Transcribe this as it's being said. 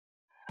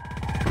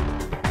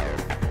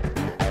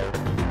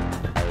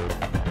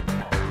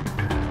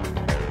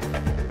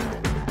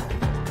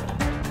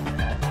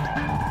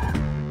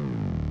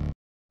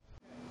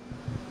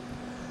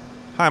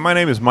Hi, my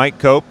name is Mike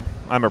Cope.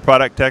 I'm a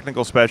product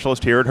technical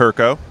specialist here at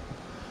Hurco.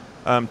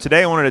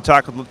 Today I wanted to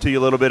talk to you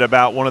a little bit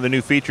about one of the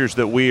new features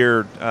that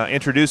we're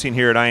introducing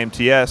here at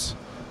IMTS.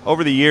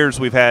 Over the years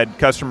we've had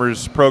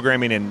customers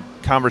programming in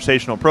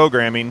conversational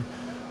programming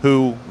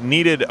who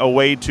needed a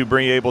way to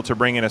be able to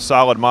bring in a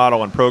solid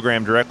model and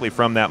program directly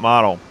from that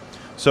model.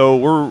 So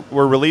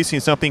we're releasing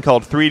something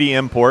called 3D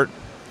import.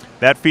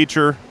 That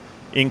feature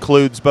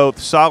includes both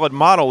solid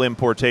model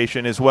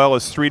importation as well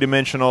as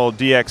three-dimensional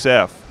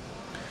DXF.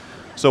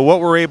 So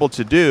what we're able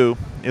to do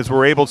is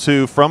we're able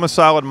to, from a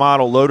solid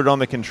model loaded on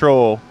the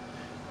control,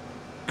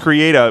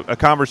 create a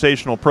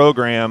conversational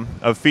program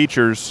of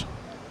features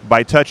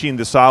by touching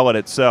the solid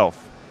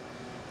itself.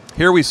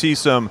 Here we see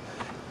some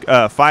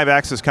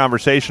 5-axis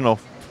conversational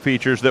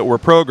features that were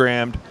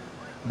programmed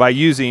by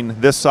using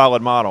this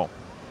solid model.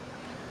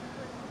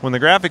 When the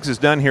graphics is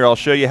done here, I'll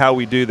show you how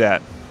we do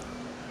that.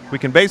 We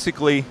can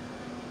basically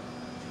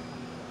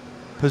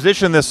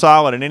position this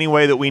solid in any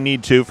way that we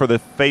need to for the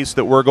face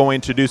that we're going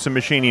to do some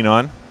machining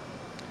on.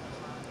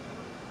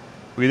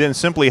 We then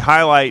simply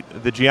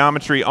highlight the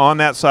geometry on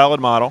that solid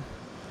model,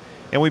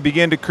 and we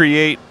begin to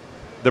create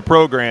the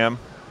program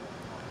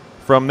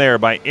from there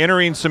by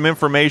entering some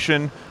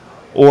information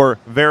or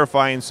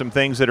verifying some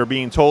things that are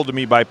being told to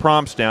me by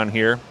prompts down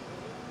here.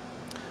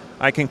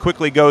 I can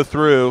quickly go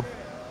through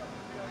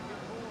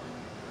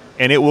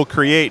and it will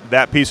create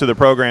that piece of the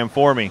program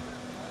for me.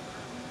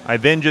 I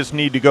then just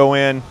need to go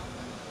in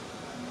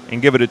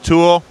and give it a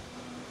tool,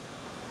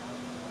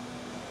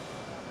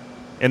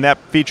 and that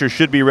feature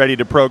should be ready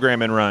to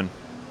program and run.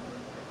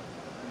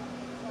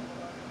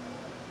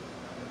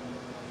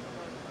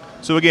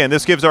 So again,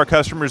 this gives our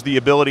customers the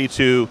ability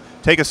to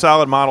take a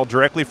solid model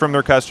directly from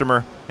their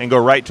customer and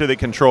go right to the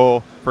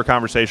control for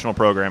conversational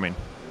programming.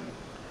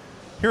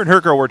 Here at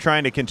Hurco, we're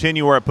trying to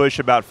continue our push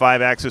about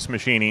 5-axis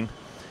machining,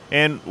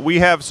 and we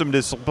have some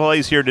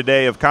displays here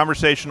today of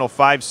conversational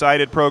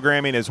 5-sided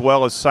programming as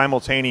well as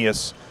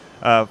simultaneous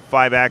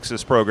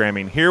 5-axis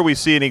programming. Here we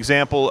see an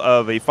example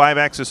of a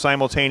 5-axis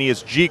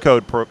simultaneous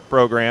G-code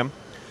program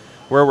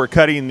where we're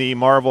cutting the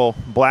Marvel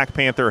Black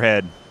Panther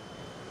head.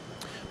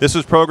 This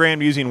was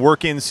programmed using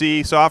Hurco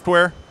CNC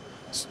software,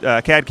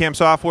 CAD/CAM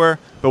software,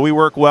 but we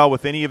work well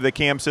with any of the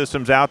CAM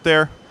systems out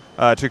there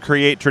to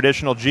create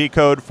traditional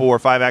G-code for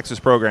 5-axis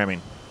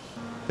programming.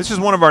 This is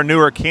one of our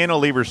newer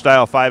cantilever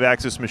style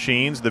 5-axis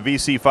machines, the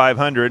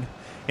VC500,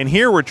 and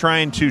here we're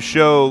trying to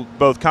show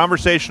both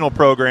conversational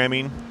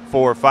programming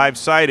for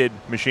 5-sided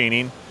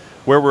machining,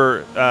 where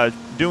we're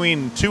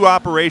doing 2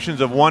 operations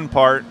of one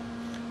part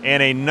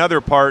and another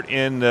part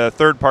in the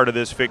third part of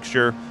this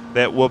fixture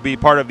that will be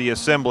part of the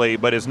assembly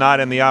but is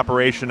not in the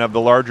operation of the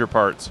larger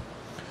parts.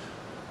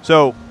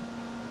 So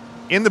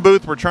in the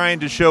booth we're trying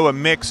to show a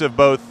mix of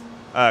both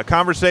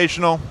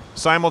conversational,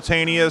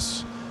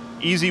 simultaneous,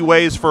 easy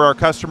ways for our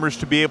customers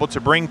to be able to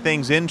bring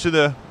things into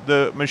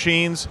the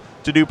machines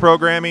to do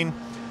programming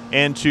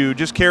and to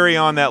just carry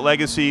on that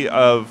legacy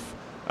of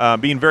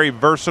being very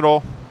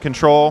versatile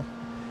control.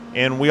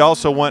 And we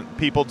also want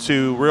people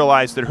to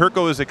realize that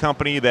Hurco is a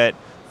company that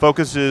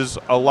focuses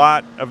a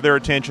lot of their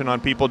attention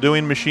on people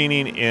doing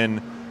machining in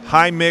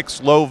high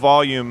mix, low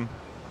volume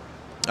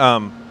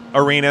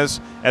arenas,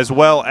 as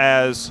well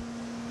as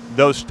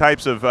those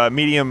types of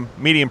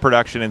medium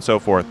production and so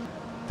forth.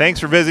 Thanks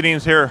for visiting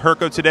us here at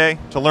Hurco today.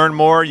 To learn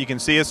more, you can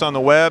see us on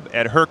the web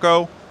at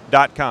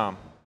hurco.com.